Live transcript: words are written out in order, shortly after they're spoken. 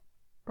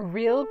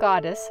Real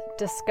Goddess,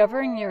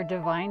 Discovering Your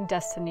Divine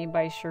Destiny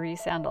by Cherie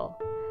Sandel.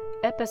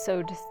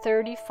 Episode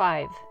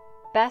 35,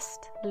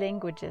 Best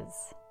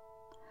Languages.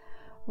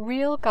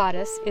 Real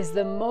Goddess is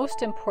the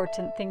most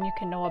important thing you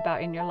can know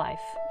about in your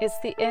life. It's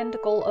the end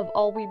goal of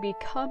all we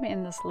become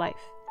in this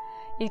life.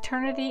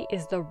 Eternity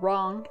is the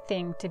wrong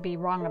thing to be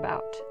wrong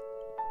about.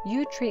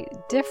 You treat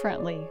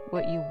differently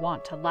what you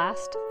want to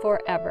last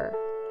forever.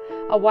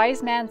 A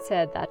wise man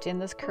said that in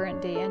this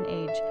current day and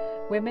age,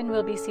 women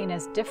will be seen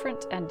as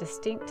different and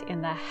distinct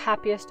in the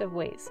happiest of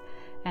ways.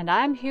 And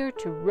I'm here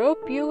to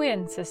rope you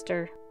in,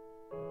 sister.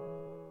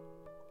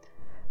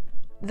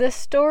 The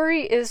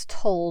story is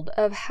told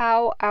of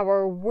how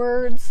our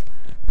words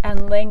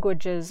and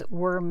languages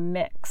were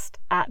mixed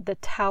at the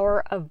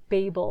Tower of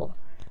Babel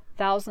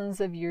thousands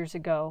of years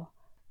ago.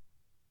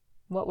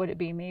 What would it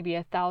be? Maybe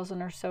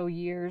 1,000 or so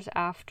years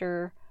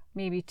after,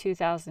 maybe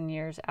 2,000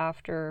 years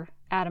after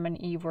Adam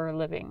and Eve were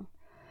living.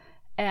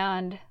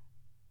 And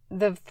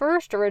the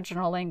first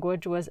original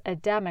language was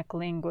Adamic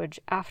language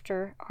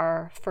after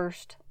our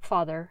first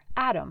father,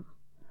 Adam.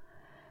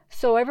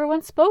 So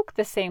everyone spoke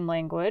the same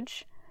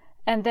language.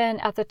 And then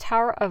at the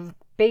Tower of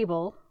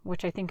Babel,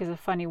 which I think is a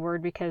funny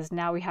word because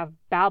now we have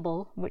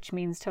Babel, which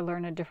means to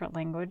learn a different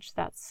language.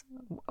 That's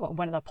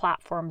one of the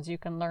platforms you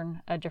can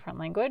learn a different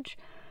language.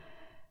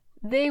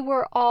 They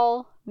were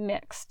all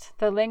mixed.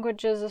 The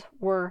languages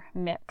were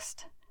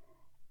mixed.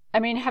 I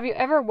mean, have you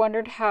ever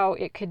wondered how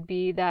it could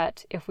be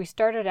that if we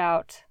started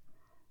out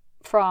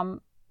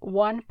from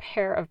one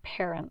pair of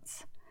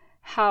parents,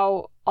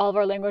 how all of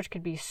our language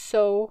could be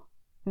so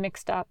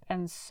mixed up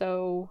and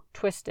so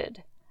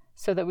twisted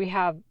so that we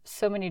have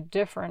so many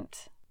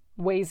different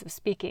ways of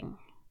speaking?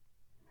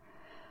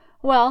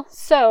 Well,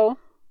 so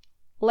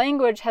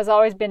language has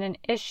always been an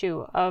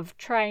issue of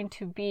trying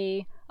to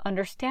be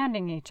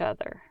understanding each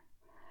other.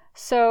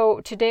 So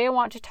today I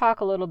want to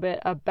talk a little bit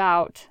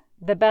about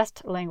the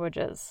best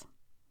languages.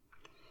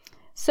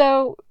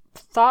 So,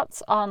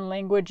 thoughts on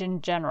language in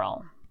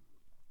general.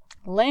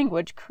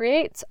 Language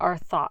creates our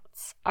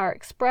thoughts, our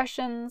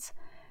expressions,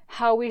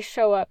 how we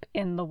show up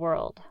in the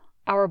world.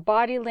 Our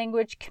body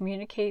language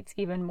communicates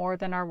even more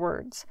than our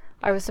words.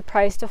 I was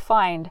surprised to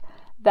find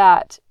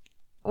that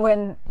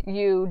when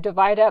you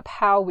divide up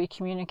how we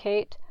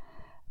communicate,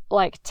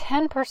 like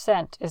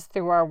 10% is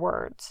through our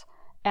words,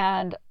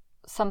 and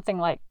something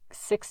like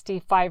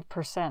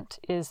 65%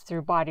 is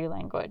through body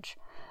language.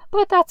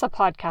 But that's a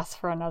podcast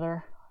for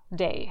another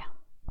day.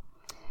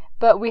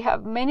 But we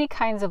have many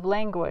kinds of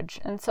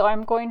language, and so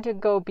I'm going to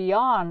go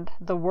beyond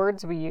the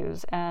words we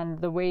use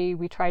and the way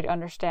we try to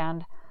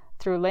understand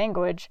through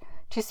language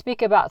to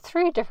speak about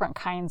 3 different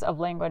kinds of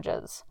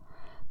languages.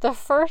 The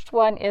first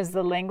one is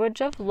the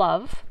language of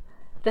love,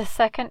 the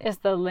second is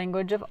the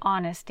language of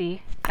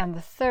honesty, and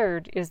the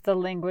third is the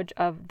language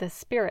of the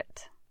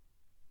spirit.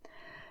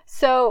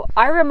 So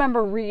I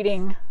remember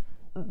reading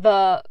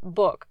the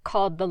book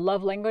called The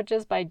Love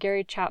Languages by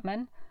Gary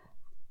Chapman,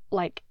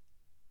 like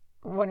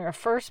when we were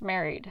first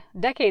married,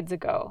 decades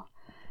ago.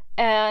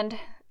 And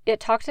it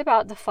talked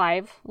about the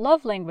 5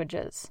 love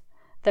languages.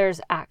 There's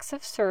acts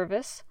of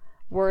service,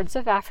 words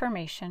of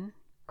affirmation,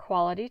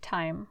 quality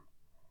time,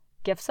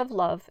 gifts of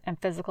love, and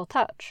physical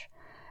touch.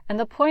 And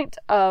the point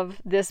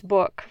of this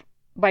book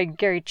by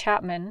Gary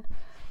Chapman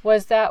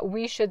was that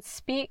we should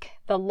speak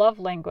the love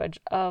language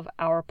of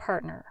our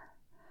partner,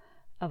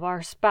 of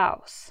our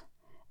spouse.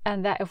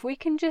 And that if we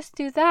can just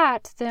do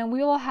that, then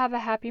we will have a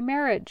happy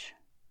marriage.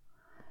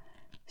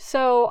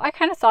 So I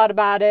kind of thought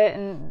about it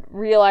and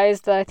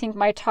realized that I think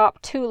my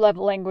top 2 love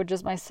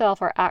languages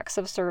myself are acts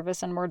of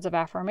service and words of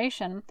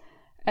affirmation.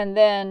 And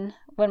then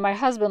when my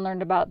husband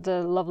learned about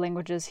the love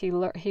languages,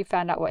 he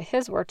found out what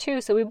his were too.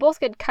 So we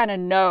both could kind of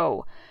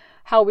know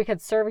how we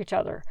could serve each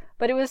other.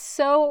 But it was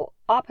so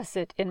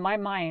opposite in my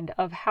mind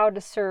of how to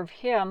serve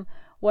him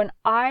when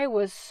I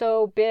was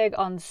so big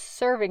on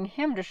serving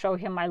him to show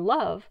him my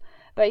love,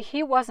 but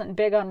he wasn't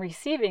big on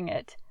receiving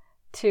it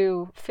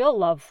to feel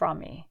love from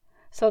me.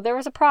 So there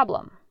was a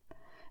problem.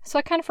 So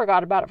I kind of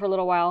forgot about it for a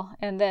little while.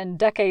 And then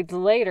decades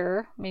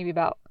later, maybe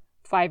about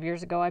 5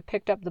 years ago, I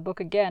picked up the book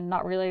again,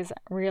 not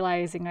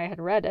realizing I had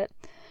read it.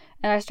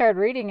 And I started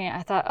reading it.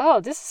 I thought,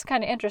 oh, this is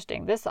kind of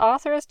interesting. This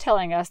author is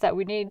telling us that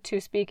we need to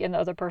speak in the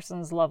other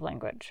person's love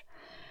language.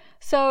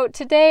 So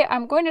today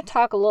I'm going to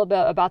talk a little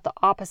bit about the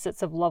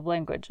opposites of love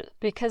languages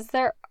because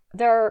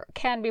there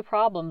can be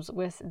problems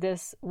with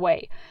this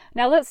way.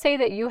 Now let's say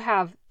that you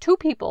have 2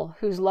 people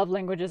whose love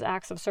language is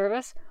acts of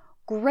service.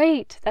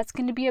 Great. That's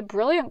going to be a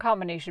brilliant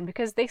combination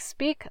because they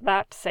speak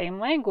that same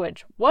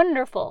language.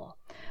 Wonderful.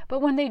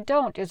 But when they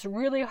don't, it's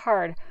really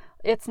hard.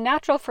 It's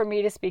natural for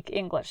me to speak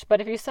English,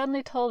 but if you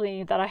suddenly told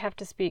me that I have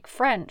to speak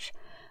French,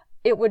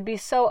 it would be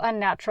so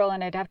unnatural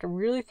and I'd have to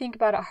really think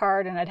about it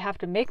hard and I'd have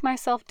to make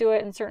myself do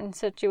it in certain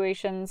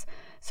situations.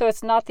 So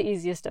it's not the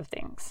easiest of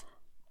things.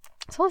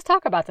 So let's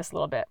talk about this a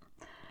little bit.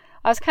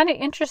 I was kind of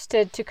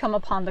interested to come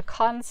upon the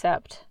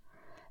concept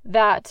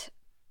that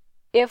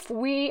if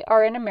we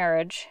are in a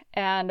marriage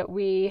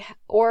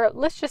or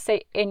let's just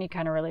say any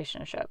kind of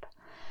relationship,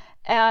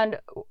 And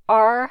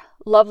our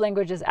love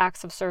language is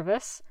acts of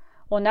service.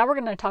 Well, now we're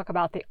going to talk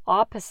about the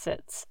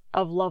opposites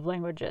of love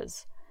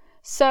languages.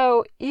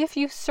 So if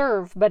you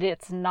serve, but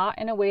it's not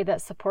in a way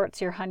that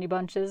supports your honey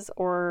bunches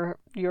or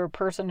your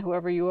person,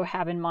 whoever you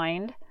have in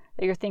mind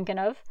that you're thinking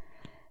of,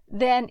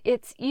 then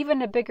it's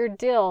even a bigger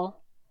deal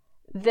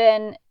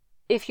than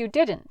if you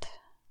didn't.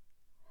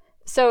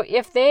 So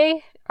if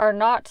they are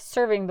not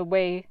serving the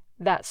way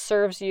that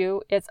serves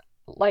you, it's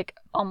like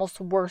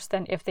almost worse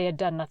than if they had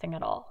done nothing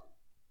at all.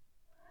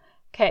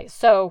 Okay,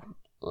 so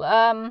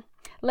let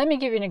me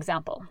give you an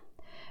example.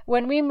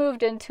 When we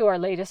moved into our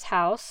latest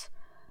house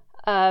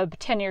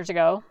 10 years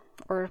ago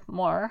or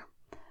more,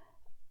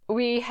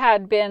 we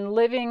had been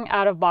living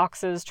out of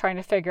boxes trying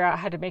to figure out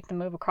how to make the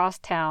move across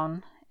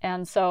town.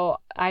 And so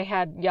I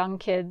had young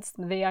kids.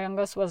 The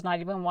youngest was not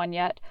even 1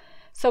 yet.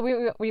 So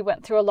we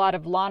went through a lot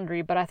of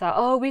laundry, but I thought,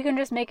 oh, we can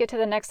just make it to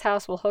the next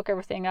house. We'll hook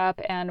everything up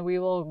and we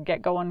will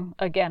get going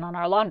again on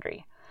our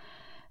laundry.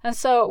 And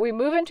so we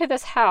move into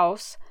this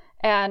house,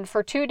 and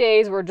for 2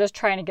 days, we're just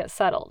trying to get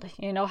settled.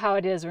 You know how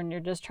it is when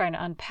you're just trying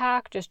to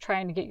unpack, just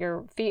trying to get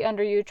your feet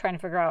under you, trying to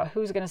figure out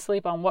who's going to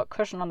sleep on what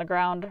cushion on the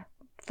ground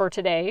for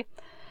today.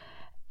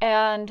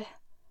 And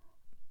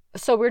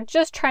so we're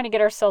just trying to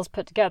get ourselves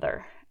put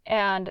together.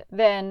 And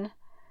then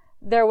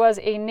there was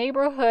a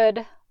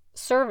neighborhood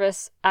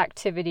service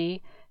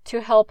activity to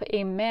help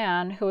a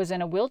man who was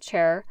in a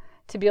wheelchair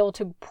to be able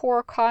to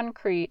pour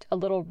concrete, a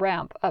little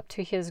ramp up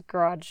to his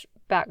garage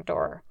back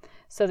door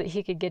so that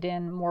he could get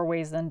in more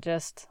ways than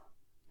just,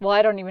 well,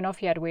 I don't even know if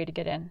he had a way to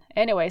get in.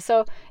 Anyway,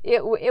 so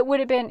it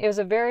was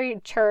a very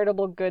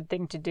charitable, good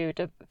thing to do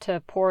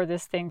to pour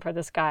this thing for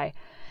this guy.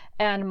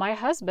 And my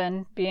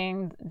husband,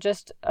 being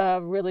just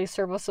a really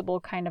serviceable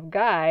kind of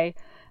guy,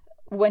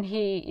 when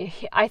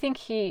I think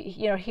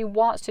he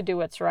wants to do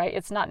what's right.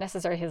 It's not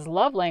necessarily his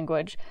love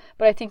language,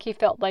 but I think he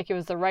felt like it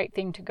was the right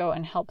thing to go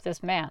and help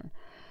this man.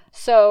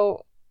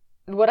 So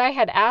what I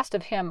had asked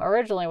of him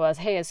originally was,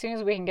 hey, as soon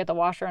as we can get the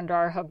washer and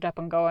dryer hooked up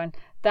and going,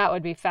 that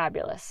would be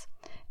fabulous.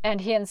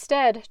 And he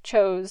instead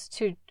chose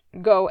to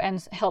go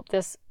and help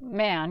this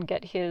man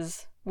get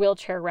his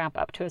wheelchair ramp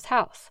up to his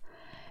house.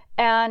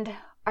 And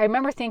I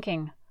remember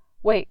thinking,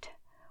 wait,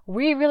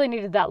 we really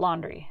needed that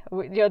laundry.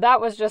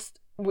 That was just,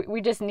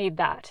 we just need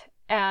that.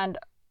 And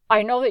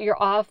I know that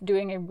you're off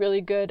doing a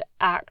really good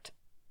act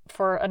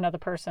for another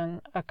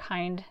person, a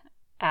kind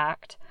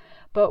act,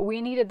 but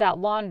we needed that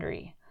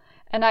laundry.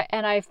 And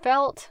I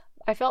felt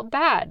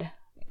bad.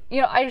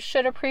 I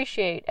should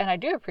appreciate, and I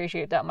do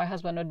appreciate that my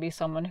husband would be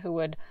someone who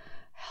would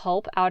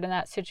help out in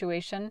that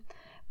situation.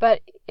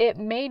 But it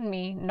made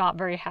me not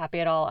very happy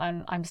at all.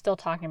 And I'm still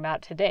talking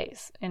about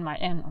today's in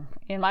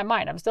my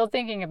mind. I'm still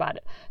thinking about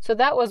it. So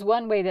that was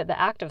one way that the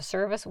act of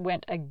service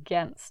went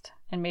against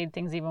and made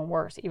things even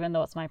worse, even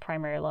though it's my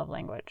primary love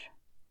language.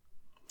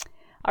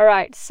 All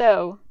right,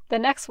 so the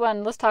next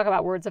one, let's talk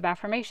about words of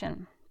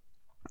affirmation.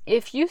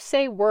 If you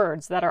say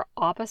words that are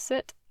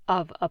opposite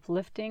of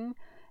uplifting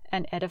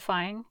and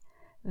edifying,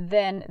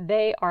 then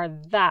they are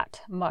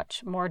that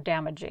much more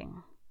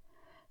damaging.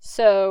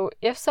 So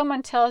if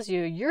someone tells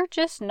you you're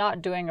just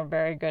not doing a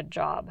very good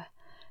job,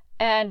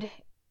 and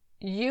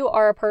you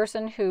are a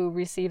person who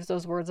receives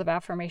those words of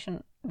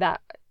affirmation,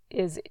 that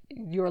is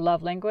your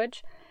love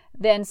language,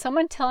 then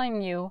someone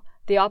telling you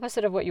the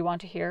opposite of what you want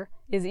to hear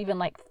is even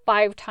like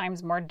 5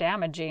 times more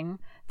damaging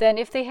than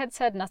if they had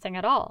said nothing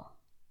at all.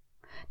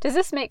 Does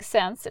this make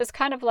sense? It's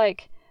kind of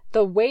like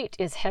the weight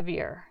is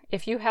heavier.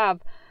 If you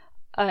have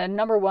a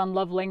number one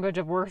love language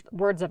of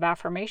words of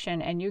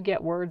affirmation and you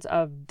get words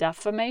of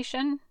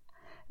defamation,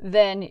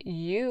 then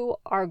you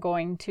are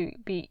going to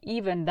be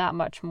even that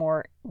much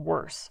more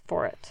worse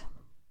for it.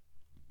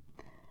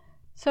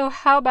 So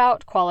how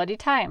about quality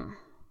time?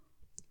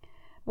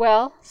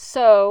 Well,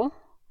 so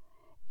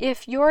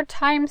if your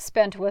time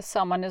spent with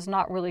someone is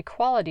not really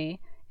quality,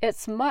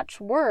 it's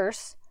much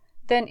worse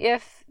than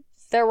if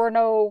there were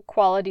no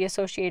quality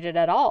associated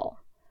at all.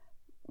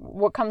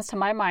 What comes to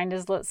my mind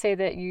is, let's say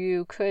that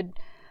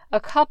a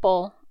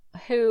couple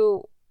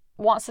who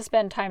wants to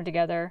spend time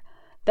together,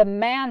 the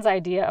man's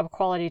idea of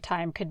quality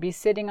time could be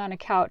sitting on a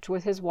couch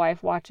with his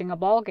wife watching a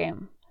ball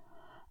game.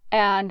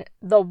 And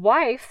the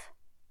wife,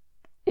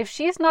 if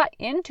she's not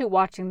into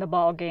watching the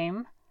ball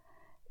game,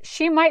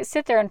 she might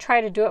sit there and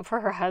try to do it for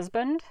her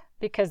husband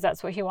because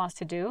that's what he wants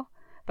to do.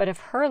 But if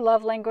her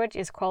love language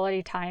is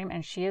quality time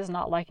and she is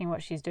not liking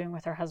what she's doing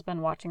with her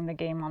husband watching the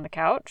game on the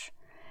couch,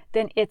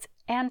 then it's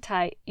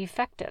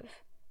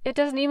anti-effective. It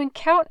doesn't even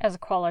count as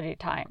quality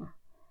time.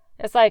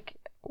 It's like,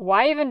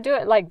 why even do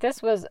it? Like,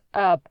 this was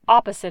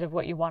opposite of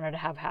what you wanted to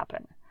have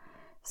happen.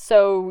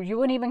 So you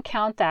wouldn't even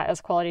count that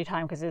as quality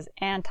time because it's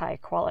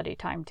anti-quality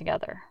time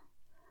together.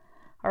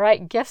 All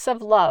right, gifts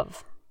of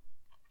love.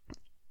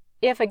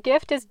 If a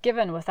gift is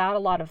given without a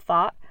lot of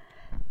thought,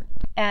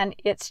 and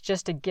it's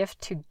just a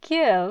gift to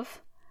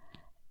give,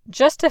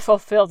 just to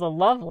fulfill the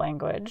love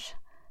language,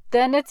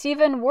 then it's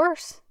even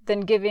worse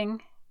than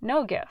giving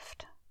no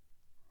gift.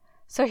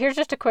 So here's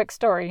just a quick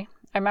story.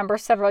 I remember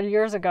several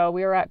years ago,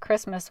 we were at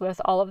Christmas with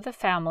all of the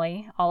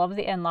family, all of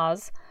the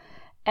in-laws,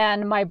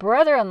 And my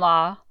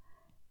brother-in-law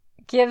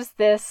gives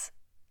this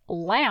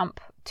lamp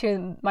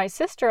to my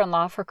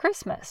sister-in-law for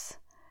Christmas.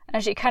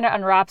 And she kind of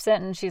unwraps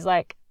it and she's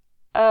like,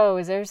 oh,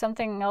 is there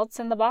something else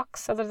in the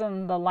box other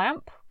than the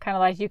lamp? Kind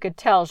of like you could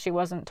tell she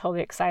wasn't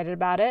totally excited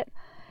about it.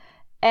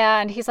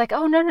 And he's like,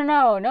 oh,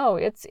 no,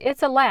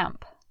 it's a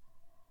lamp.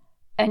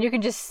 And you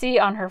can just see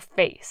on her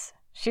face,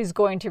 she's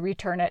going to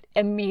return it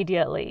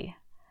immediately.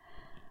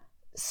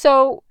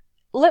 So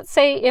let's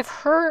say if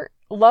her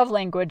love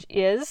language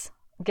is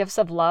gifts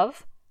of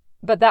love,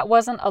 but that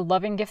wasn't a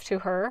loving gift to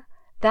her,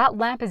 that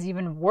lamp is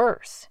even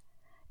worse.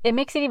 It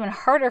makes it even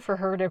harder for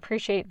her to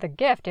appreciate the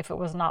gift if it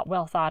was not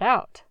well thought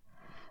out.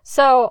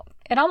 So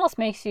it almost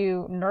makes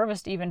you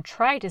nervous to even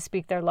try to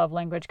speak their love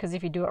language, because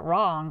if you do it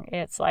wrong,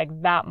 it's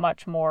like that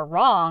much more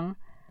wrong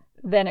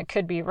than it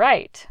could be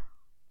right.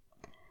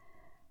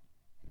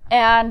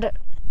 And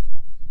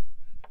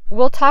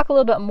we'll talk a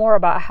little bit more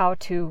about how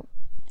to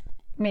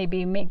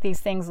maybe make these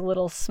things a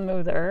little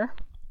smoother.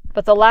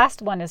 But the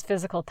last one is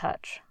physical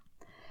touch.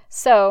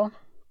 So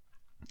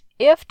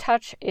if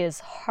touch is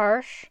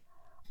harsh,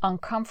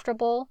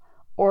 uncomfortable,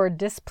 or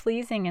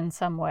displeasing in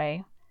some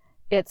way,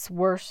 it's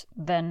worse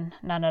than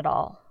none at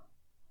all.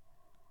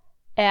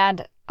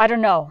 And I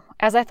don't know,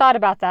 as I thought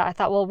about that, I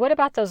thought, well, what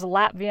about those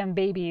Latvian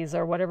babies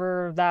or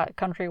whatever that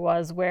country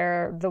was,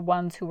 where the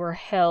ones who were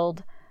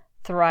held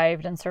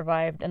thrived and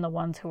survived and the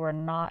ones who were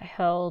not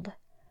held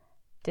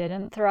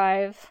didn't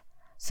thrive?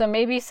 So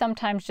maybe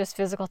sometimes just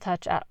physical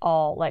touch at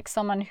all, like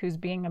someone who's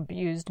being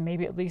abused,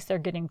 maybe at least they're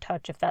getting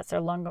touch if that's their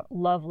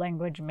love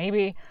language.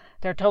 Maybe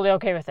they're totally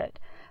okay with it.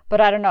 But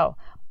I don't know.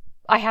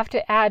 I have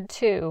to add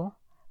too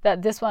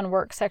that this one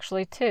works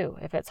sexually too.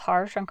 If it's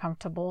harsh,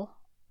 uncomfortable,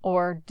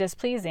 or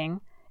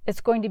displeasing, it's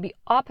going to be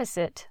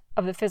opposite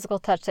of the physical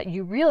touch that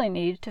you really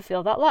need to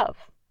feel that love.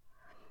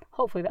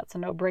 Hopefully that's a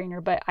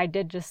no-brainer, but I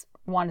did just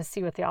want to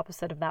see what the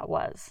opposite of that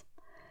was.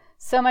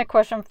 So my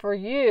question for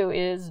you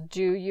is,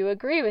 do you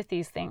agree with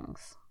these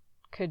things?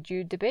 Could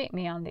you debate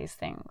me on these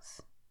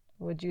things?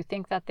 Would you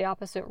think that the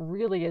opposite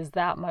really is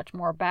that much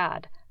more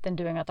bad than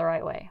doing it the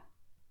right way?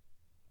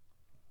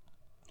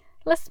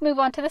 Let's move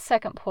on to the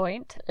second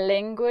point,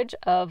 language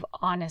of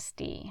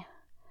honesty.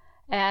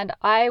 And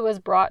I was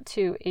brought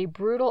to a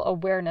brutal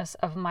awareness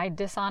of my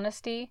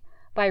dishonesty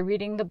by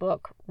reading the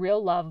book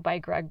Real Love by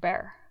Greg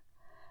Bear.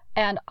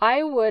 And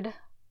I would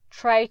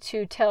try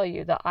to tell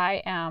you that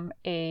I am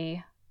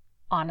a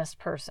honest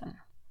person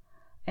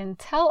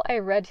until I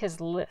read his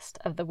list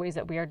of the ways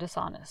that we are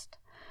dishonest.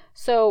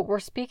 So we're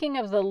speaking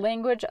of the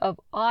language of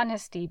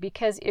honesty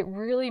because it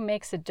really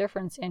makes a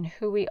difference in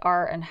who we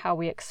are and how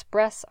we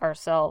express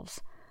ourselves.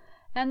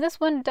 And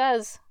this one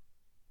does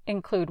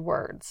include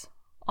words.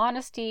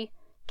 Honesty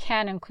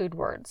can include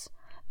words,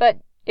 but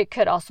it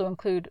could also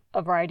include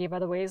a variety of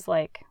other ways,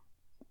 like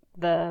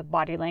the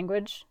body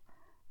language,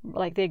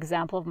 like the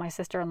example of my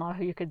sister-in-law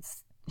who you could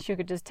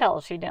just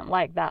tell she didn't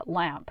like that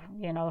lamp.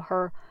 You know,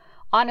 her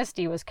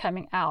honesty was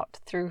coming out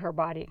through her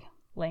body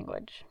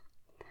language.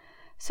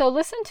 So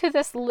listen to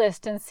this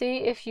list and see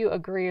if you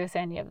agree with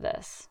any of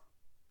this.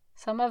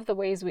 Some of the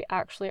ways we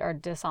actually are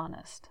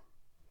dishonest.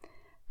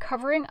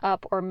 Covering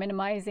up or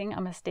minimizing a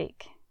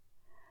mistake.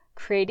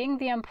 Creating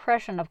the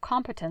impression of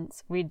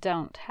competence we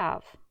don't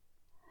have.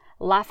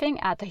 Laughing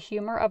at the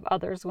humor of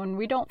others when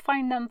we don't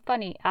find them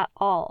funny at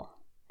all.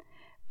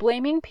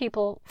 Blaming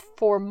people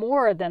for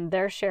more than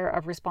their share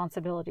of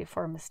responsibility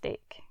for a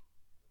mistake.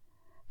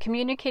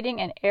 Communicating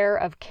an air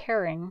of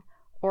caring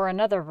or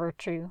another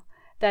virtue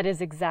that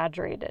is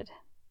exaggerated.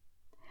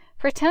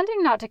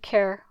 Pretending not to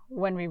care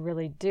when we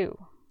really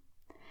do.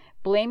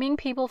 Blaming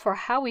people for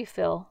how we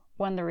feel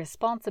when the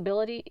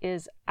responsibility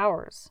is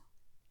ours.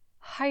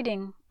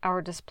 Hiding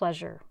our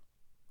displeasure.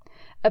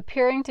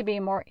 Appearing to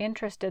be more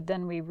interested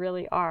than we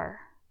really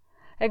are.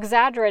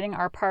 Exaggerating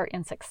our part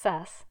in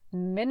success,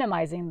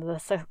 minimizing the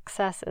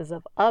successes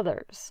of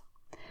others.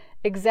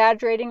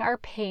 Exaggerating our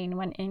pain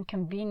when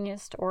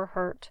inconvenienced or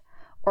hurt,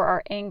 or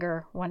our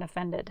anger when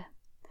offended.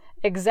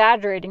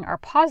 Exaggerating our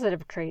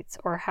positive traits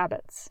or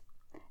habits.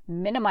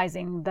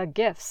 Minimizing the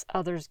gifts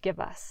others give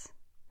us.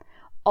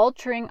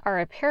 Altering our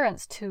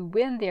appearance to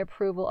win the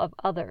approval of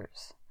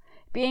others.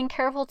 Being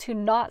careful to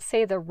not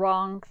say the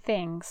wrong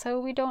thing so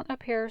we don't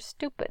appear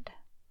stupid.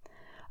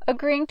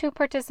 Agreeing to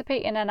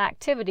participate in an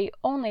activity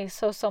only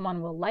so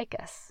someone will like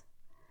us.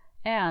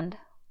 And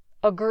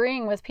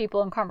agreeing with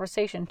people in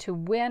conversation to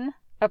win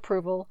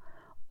approval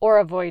or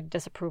avoid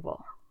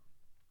disapproval.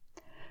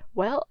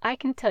 Well, I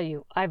can tell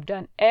you, I've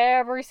done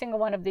every single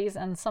one of these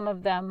and some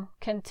of them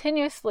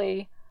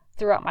continuously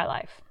throughout my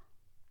life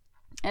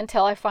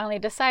until I finally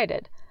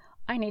decided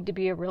I need to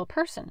be a real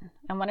person.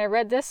 And when I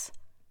read this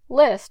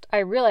list, I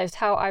realized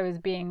how I was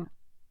being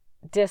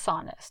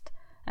dishonest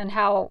and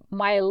how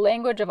my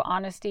language of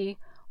honesty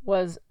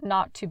was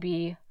not to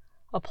be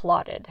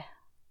applauded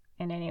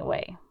in any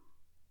way.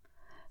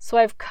 So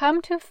I've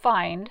come to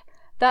find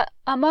that,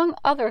 among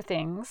other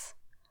things,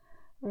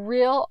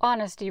 real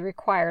honesty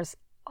requires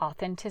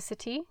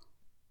authenticity,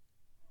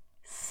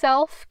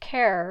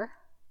 self-care,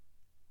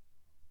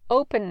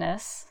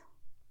 openness,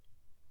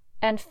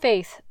 and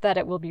faith that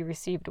it will be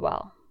received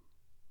well.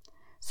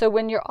 So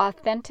when you're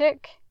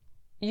authentic,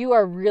 you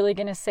are really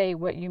going to say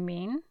what you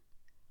mean,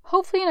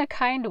 hopefully in a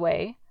kind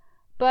way,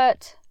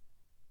 but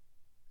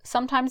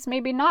sometimes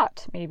maybe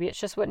not. Maybe it's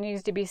just what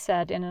needs to be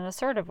said in an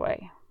assertive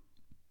way.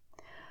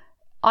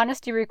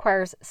 Honesty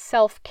requires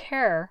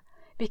self-care,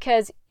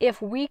 because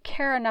if we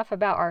care enough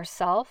about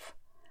ourselves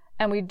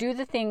and we do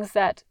the things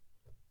that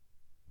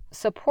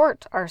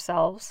support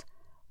ourselves,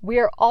 we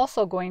are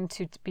also going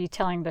to be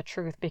telling the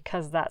truth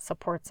because that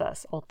supports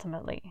us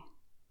ultimately.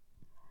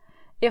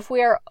 If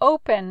we are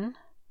open,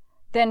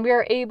 then we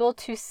are able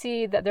to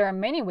see that there are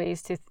many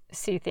ways to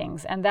see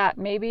things, and that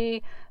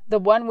maybe the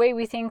one way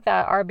we think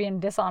that our being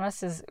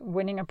dishonest is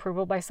winning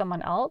approval by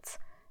someone else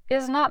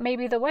is not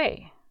maybe the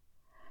way.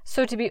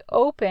 So to be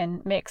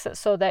open makes it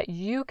so that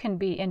you can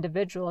be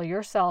individual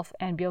yourself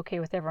and be okay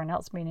with everyone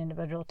else being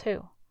individual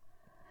too.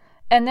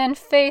 And then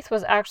faith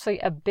was actually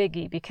a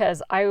biggie,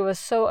 because I was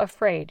so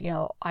afraid,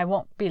 I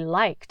won't be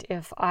liked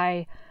if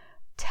I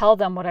tell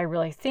them what I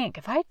really think.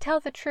 If I tell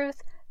the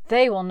truth,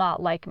 they will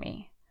not like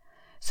me.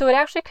 So it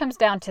actually comes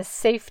down to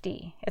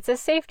safety. It's a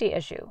safety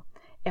issue.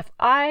 If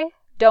I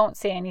don't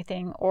say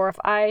anything, or if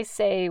I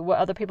say what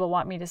other people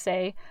want me to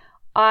say,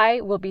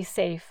 I will be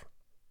safe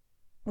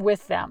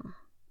with them.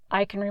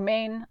 I can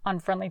remain on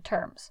friendly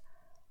terms.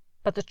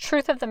 But the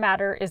truth of the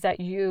matter is that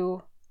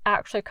you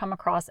actually come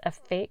across a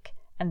fake,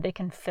 and they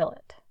can feel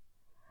it.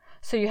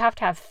 So you have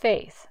to have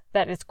faith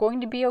that it's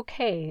going to be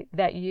okay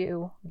that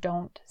you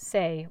don't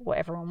say what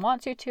everyone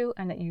wants you to,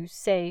 and that you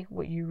say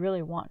what you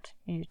really want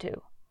you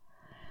to.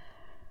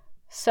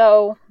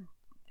 So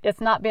it's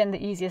not been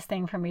the easiest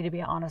thing for me to be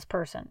an honest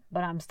person,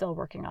 but I'm still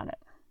working on it.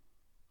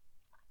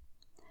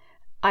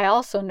 I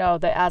also know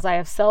that as I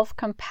have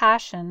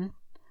self-compassion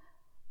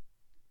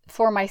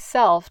for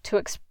myself to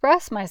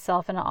express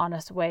myself in an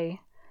honest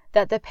way,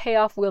 that the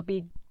payoff will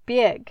be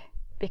big,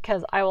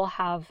 because I will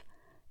have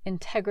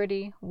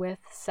integrity with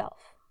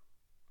self.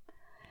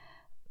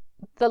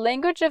 The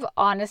language of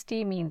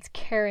honesty means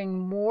caring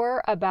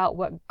more about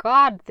what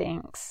God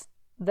thinks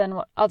than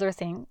what others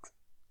think,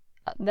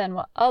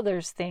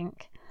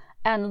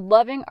 and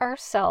loving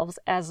ourselves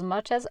as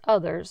much as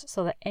others,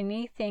 so that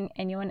anything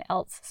anyone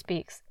else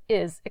speaks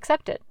is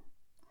accepted.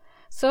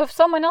 So if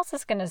someone else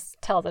is going to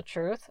tell the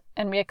truth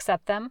and we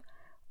accept them,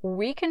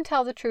 we can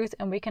tell the truth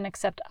and we can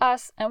accept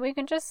us, and we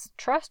can just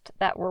trust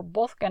that we're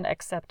both going to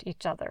accept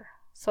each other.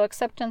 So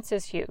acceptance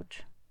is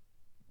huge.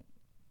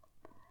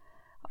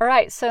 All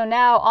right, so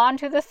now on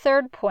to the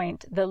third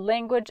point, the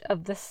language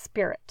of the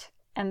Spirit.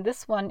 And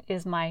this one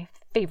is my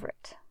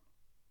favorite,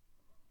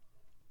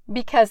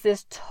 because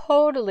this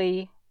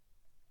totally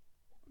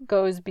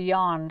goes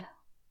beyond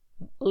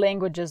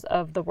languages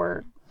of the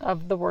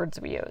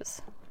words we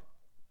use.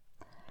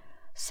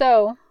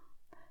 So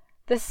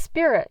the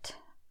Spirit,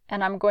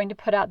 and I'm going to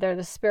put out there,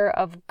 the Spirit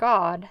of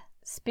God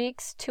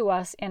speaks to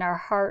us in our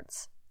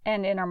hearts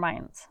and in our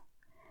minds.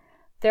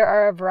 There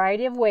are a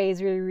variety of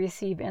ways we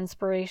receive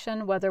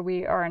inspiration, whether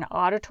we are an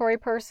auditory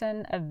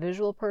person, a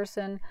visual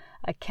person,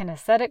 a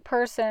kinesthetic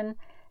person,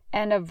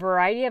 and a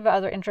variety of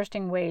other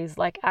interesting ways,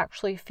 like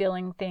actually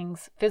feeling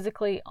things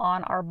physically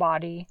on our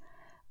body.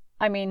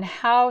 I mean,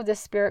 how the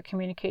Spirit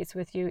communicates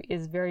with you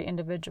is very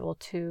individual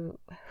to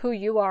who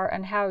you are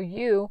and how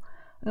you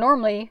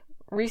normally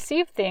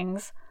receive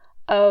things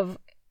of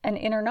an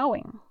inner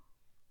knowing.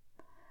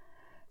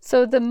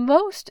 So the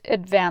most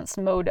advanced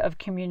mode of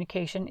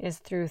communication is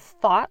through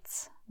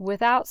thoughts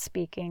without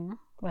speaking,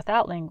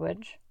 without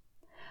language,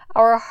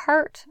 our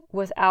heart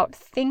without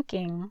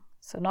thinking,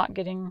 so not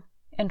getting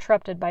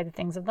interrupted by the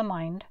things of the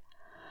mind,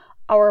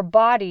 our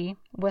body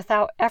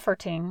without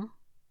efforting,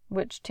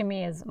 which to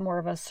me is more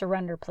of a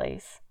surrender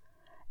place,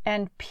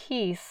 and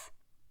peace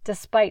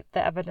despite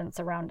the evidence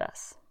around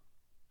us.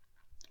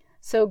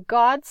 So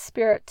God's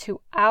Spirit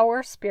to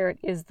our spirit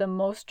is the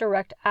most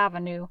direct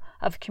avenue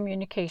of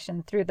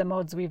communication through the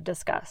modes we've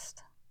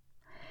discussed.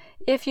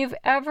 If you've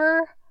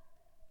ever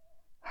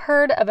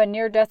heard of a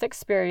near-death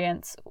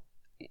experience,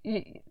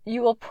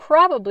 you will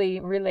probably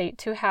relate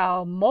to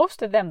how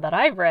most of them that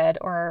I've read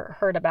or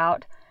heard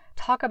about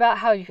talk about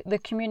how the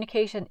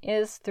communication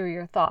is through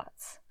your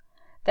thoughts,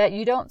 that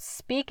you don't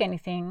speak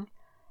anything,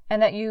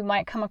 and that you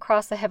might come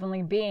across a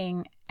heavenly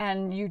being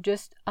and you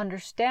just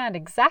understand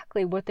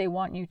exactly what they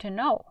want you to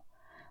know.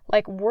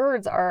 Like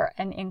words are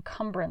an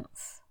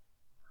encumbrance.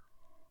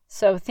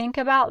 So think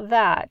about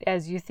that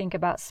as you think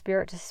about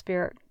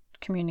spirit-to-spirit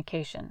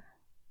communication.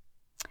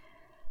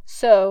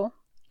 So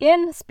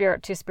in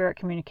spirit-to-spirit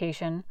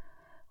communication,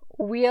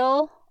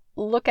 we'll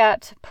look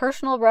at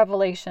personal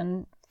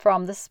revelation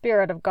from the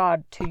Spirit of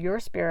God to your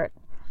spirit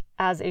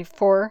as a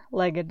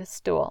four-legged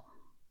stool.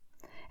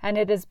 And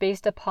it is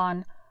based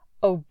upon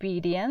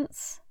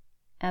obedience,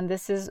 and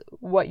this is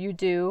what you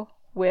do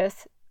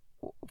with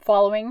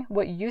following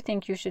what you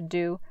think you should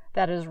do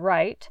that is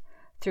right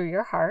through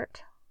your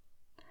heart.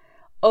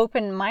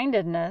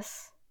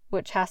 Open-mindedness,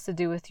 which has to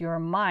do with your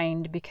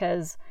mind,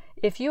 because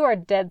if you are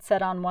dead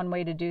set on one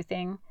way to do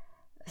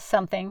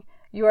something,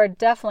 you are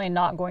definitely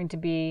not going to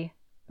be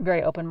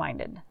very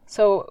open-minded.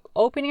 So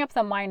opening up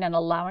the mind and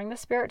allowing the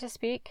Spirit to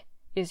speak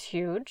is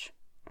huge.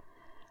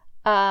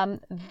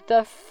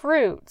 The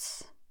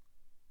fruits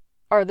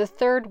are the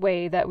third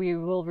way that we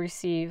will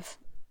receive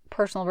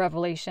personal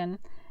revelation,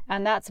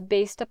 and that's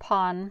based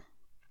upon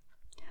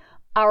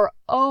our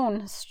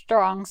own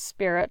strong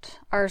spirit,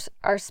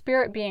 our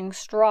spirit being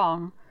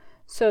strong,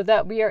 so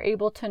that we are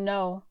able to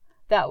know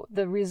that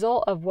the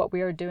result of what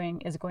we are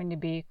doing is going to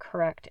be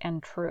correct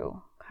and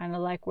true. Kind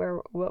of like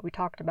what we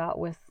talked about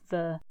with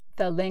the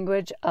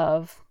language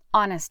of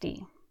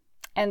honesty.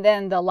 And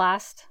then the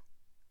last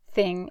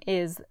thing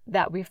is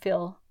that we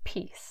feel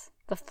peace.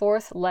 The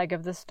fourth leg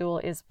of the stool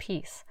is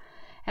peace.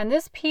 And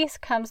this peace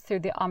comes through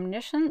the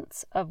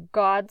omniscience of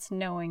God's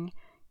knowing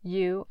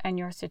you and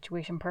your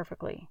situation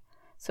perfectly.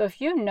 So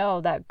if you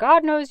know that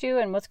God knows you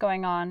and what's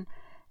going on,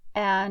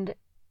 and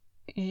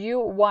you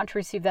want to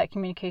receive that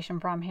communication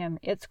from Him,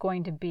 it's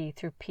going to be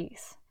through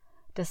peace,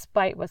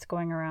 despite what's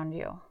going around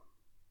you.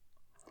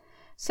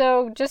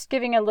 So just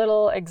giving a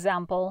little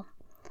example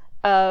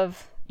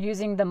of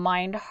using the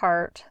mind,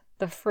 heart,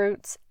 the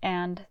fruits,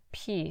 and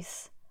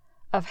peace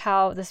of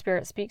how the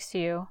Spirit speaks to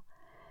you.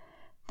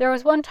 There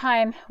was one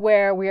time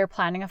where we were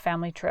planning a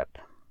family trip,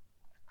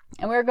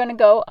 and we were going to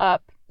go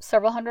up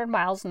several hundred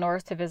miles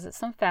north to visit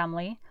some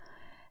family,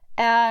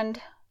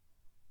 and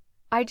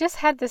I just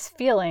had this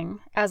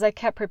feeling as I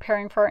kept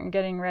preparing for it and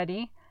getting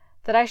ready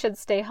that I should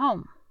stay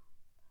home.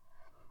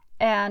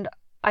 And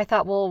I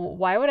thought, well,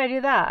 why would I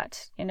do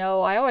that?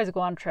 I always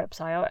go on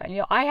trips.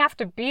 I have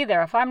to be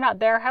there. If I'm not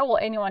there, how will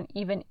anyone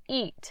even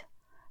eat?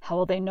 How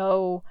will they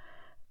know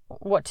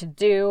what to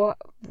do?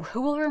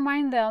 Who will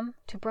remind them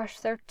to brush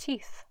their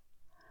teeth?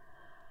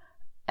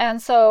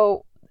 And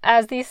so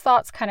as these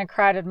thoughts kind of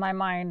crowded my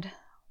mind,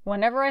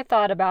 whenever I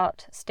thought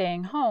about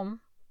staying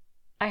home,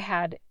 I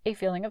had a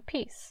feeling of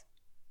peace.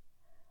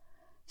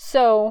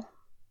 So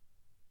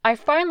I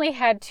finally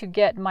had to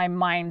get my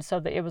mind so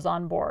that it was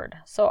on board.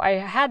 So I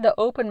had the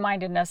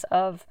open-mindedness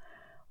of,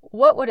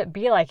 what would it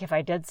be like if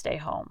I did stay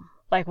home?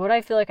 Like, would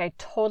I feel like I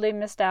totally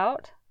missed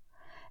out?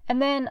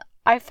 And then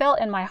I felt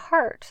in my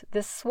heart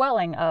this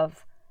swelling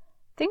of,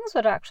 things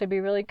would actually be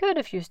really good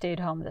if you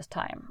stayed home this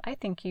time. I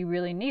think you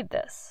really need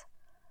this.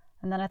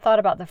 And then I thought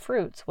about the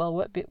fruits. Well,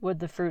 what would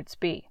the fruits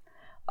be?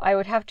 I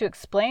would have to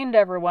explain to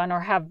everyone,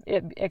 or have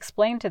it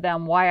explained to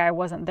them, why I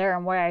wasn't there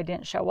and why I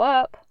didn't show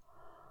up.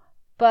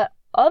 But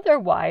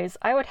otherwise,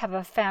 I would have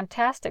a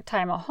fantastic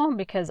time at home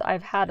because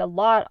I've had a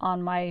lot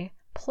on my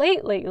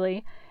plate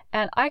lately,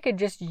 and I could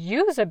just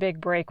use a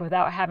big break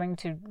without having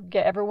to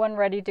get everyone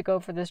ready to go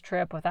for this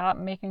trip, without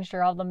making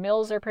sure all the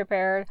meals are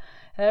prepared,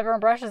 and everyone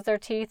brushes their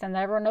teeth, and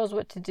everyone knows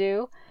what to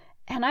do.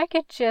 And I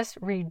could just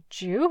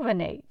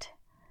rejuvenate.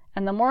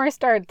 And the more I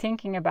started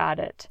thinking about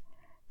it,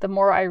 the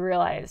more I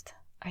realized,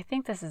 I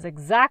think this is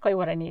exactly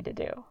what I need to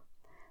do.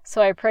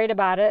 So I prayed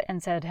about it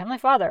and said, Heavenly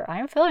Father,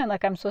 I'm feeling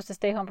like I'm supposed to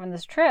stay home from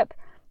this trip,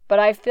 but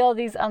I feel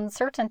these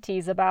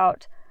uncertainties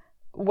about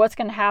what's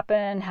going to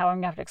happen, how I'm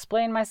going to have to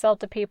explain myself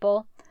to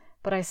people.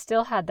 But I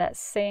still had that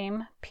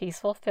same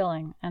peaceful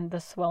feeling and the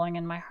swelling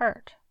in my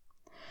heart.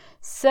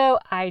 So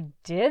I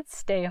did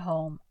stay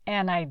home,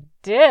 and I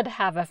did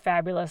have a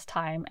fabulous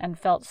time and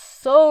felt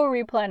so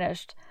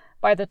replenished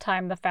by the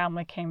time the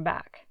family came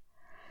back.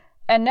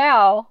 And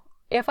now,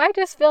 if I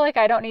just feel like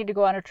I don't need to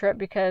go on a trip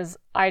because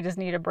I just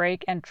need a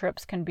break, and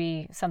trips can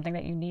be something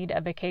that you need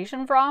a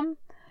vacation from,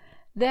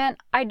 then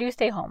I do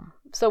stay home.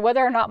 So whether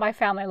or not my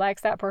family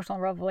likes that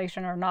personal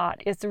revelation or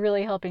not, it's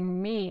really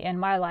helping me in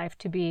my life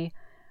to be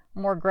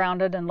more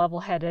grounded and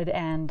level-headed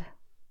and,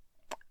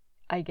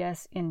 I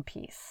guess, in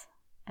peace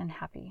and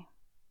happy.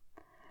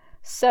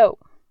 So,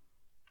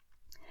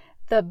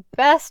 the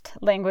best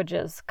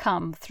languages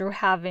come through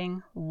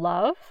having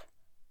love,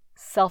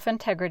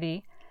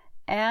 self-integrity,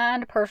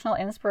 and personal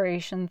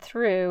inspiration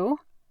through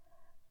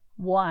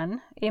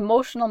 1,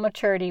 emotional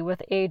maturity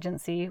with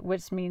agency,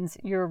 which means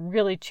you're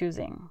really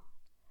choosing.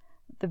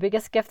 The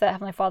biggest gift that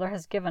Heavenly Father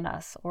has given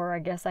us, or I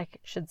guess I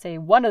should say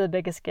one of the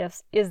biggest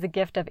gifts, is the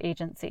gift of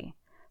agency.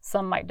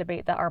 Some might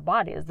debate that our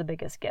body is the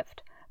biggest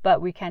gift,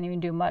 but we can't even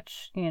do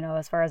much,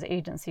 as far as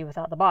agency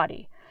without the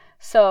body.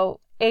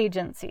 So,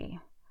 agency.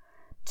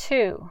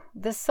 2,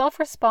 the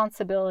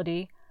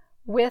self-responsibility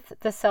with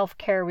the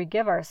self-care we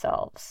give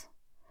ourselves.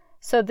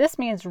 So this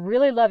means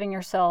really loving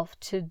yourself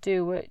to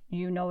do what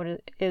you know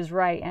is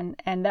right,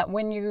 and that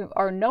when you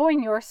are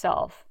knowing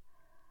yourself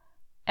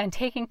and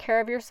taking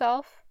care of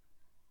yourself,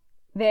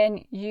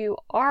 then you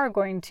are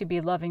going to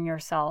be loving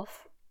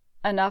yourself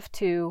enough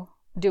to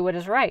do what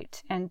is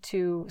right and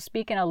to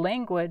speak in a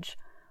language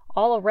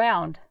all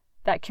around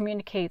that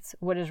communicates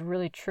what is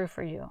really true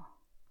for you.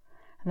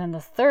 And then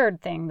the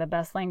third thing, the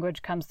best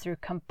language, comes through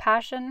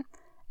compassion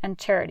and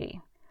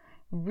charity.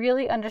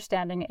 Really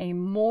understanding a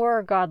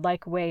more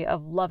godlike way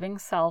of loving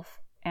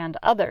self and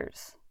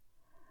others.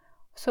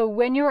 So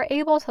when you are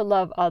able to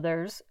love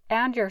others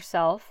and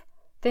yourself,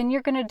 then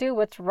you're going to do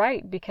what's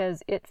right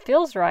because it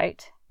feels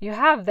right. You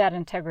have that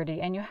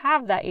integrity and you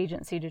have that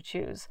agency to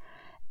choose.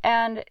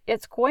 And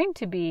it's going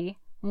to be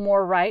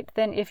more right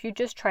than if you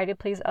just try to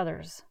please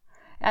others.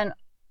 And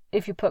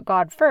if you put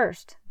God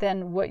first,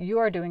 then what you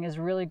are doing is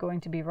really going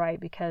to be right,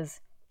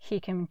 because he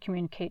can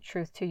communicate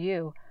truth to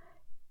you.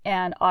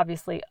 And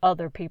obviously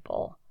other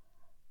people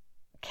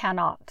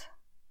cannot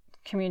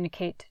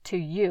communicate to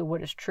you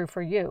what is true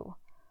for you,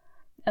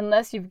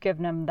 unless you've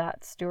given him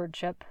that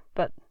stewardship.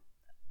 But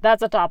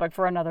that's a topic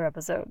for another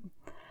episode.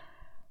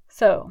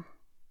 So,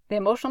 the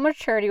emotional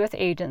maturity with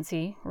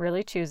agency,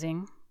 really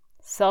choosing,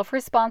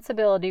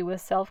 self-responsibility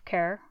with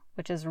self-care,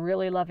 which is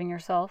really loving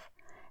yourself,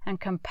 and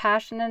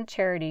compassion and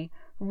charity,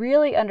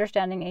 really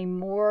understanding a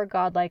more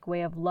godlike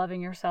way of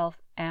loving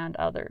yourself and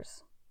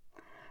others.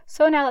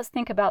 So now let's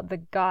think about the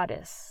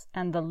goddess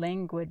and the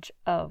language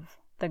of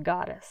the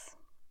goddess.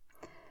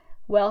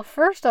 Well,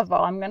 first of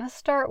all, I'm going to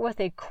start with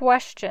a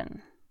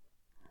question.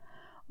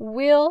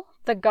 Will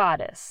the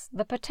goddess,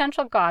 the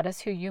potential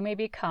goddess who you may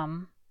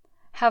become,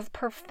 have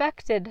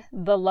perfected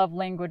the love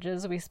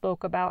languages we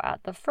spoke about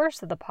at the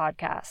first of the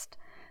podcast?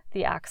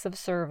 The acts of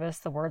service,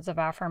 the words of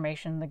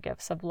affirmation, the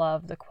gifts of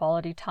love, the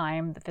quality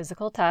time, the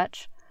physical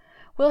touch.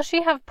 Will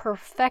she have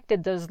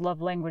perfected those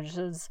love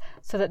languages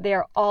so that they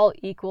are all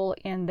equal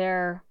in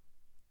their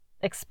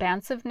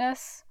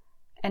expansiveness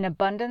and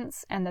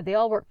abundance, and that they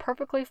all work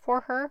perfectly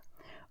for her?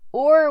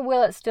 Or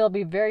will it still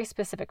be very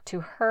specific to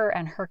her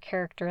and her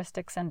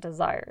characteristics and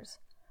desires?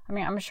 I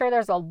mean, I'm sure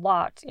there's a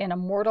lot in a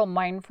mortal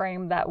mind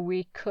frame that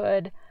we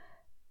could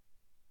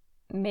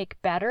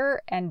make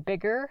better and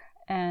bigger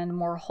and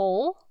more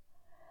whole.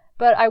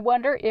 But I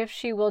wonder if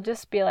she will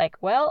just be like,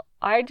 well,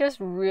 I just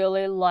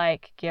really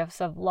like gifts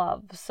of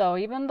love. So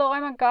even though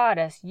I'm a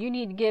goddess, you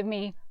need to give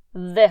me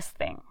this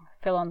thing.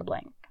 Fill in the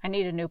blank. I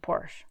need a new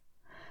Porsche.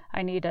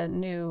 I need a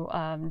new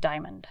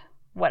diamond.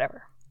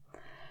 Whatever.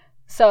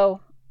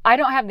 So I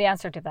don't have the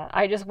answer to that.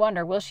 I just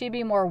wonder, will she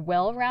be more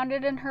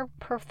well-rounded in her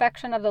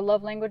perfection of the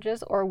love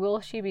languages, or will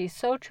she be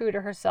so true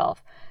to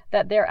herself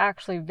that they're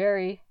actually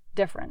very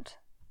different,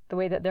 the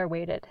way that they're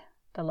weighted,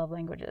 the love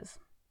languages?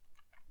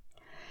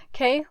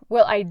 Okay,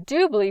 well, I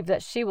do believe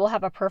that she will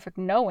have a perfect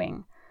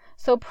knowing.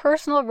 So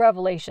personal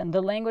revelation,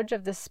 the language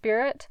of the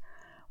Spirit,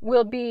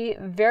 will be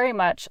very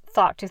much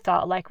thought to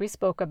thought, like we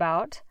spoke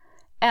about,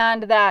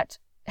 and that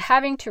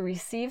having to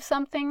receive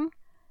something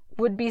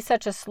would be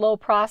such a slow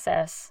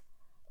process,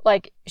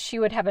 like she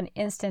would have an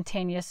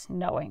instantaneous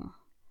knowing.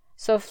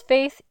 So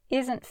faith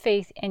isn't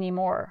faith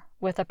anymore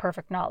with a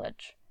perfect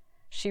knowledge.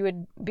 She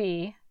would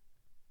be,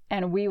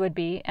 and we would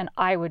be, and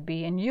I would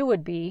be, and you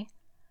would be,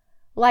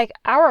 like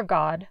our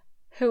God,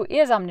 who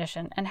is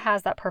omniscient and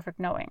has that perfect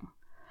knowing.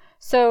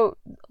 So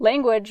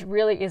language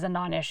really is a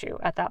non-issue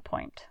at that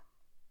point,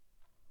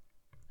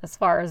 as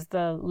far as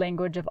the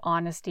language of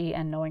honesty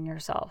and knowing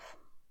yourself.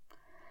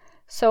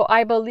 So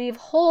I believe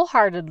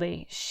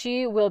wholeheartedly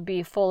she will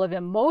be full of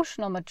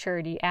emotional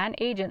maturity and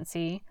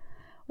agency,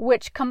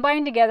 which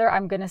combined together,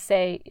 I'm going to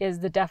say, is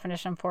the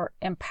definition for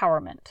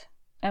empowerment.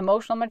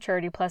 Emotional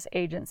maturity plus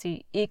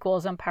agency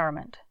equals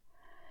empowerment.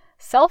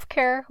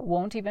 Self-care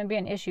won't even be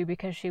an issue,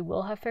 because she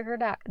will have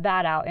figured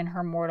that out in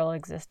her mortal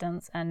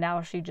existence, and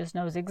now she just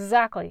knows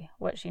exactly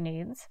what she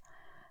needs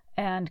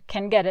and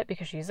can get it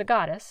because she's a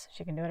goddess.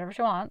 She can do whatever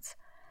she wants.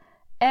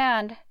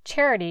 And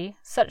charity,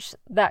 such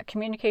that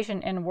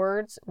communication in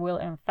words will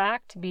in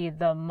fact be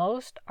the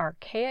most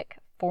archaic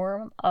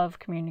form of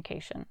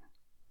communication.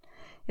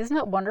 Isn't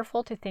it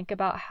wonderful to think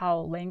about how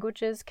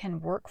languages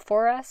can work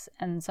for us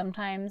and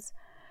sometimes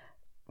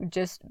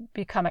just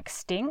become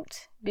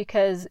extinct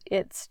because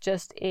it's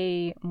just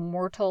a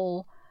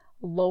mortal,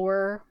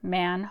 lower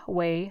man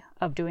way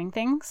of doing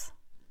things?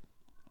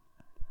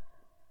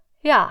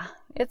 Yeah,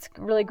 it's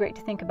really great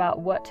to think about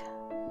what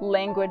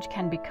language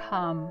can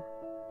become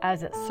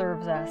as it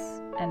serves us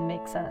and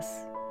makes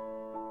us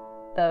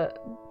the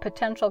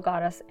potential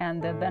goddess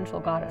and the eventual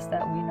goddess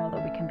that we know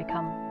that we can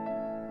become.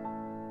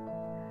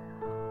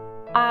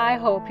 I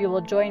hope you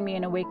will join me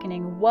in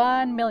awakening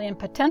 1 million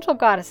potential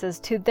goddesses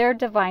to their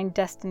divine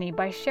destiny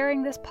by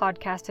sharing this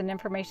podcast and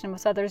information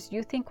with others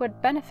you think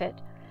would benefit.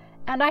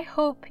 And I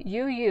hope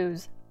you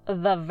use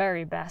the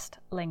very best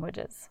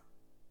languages.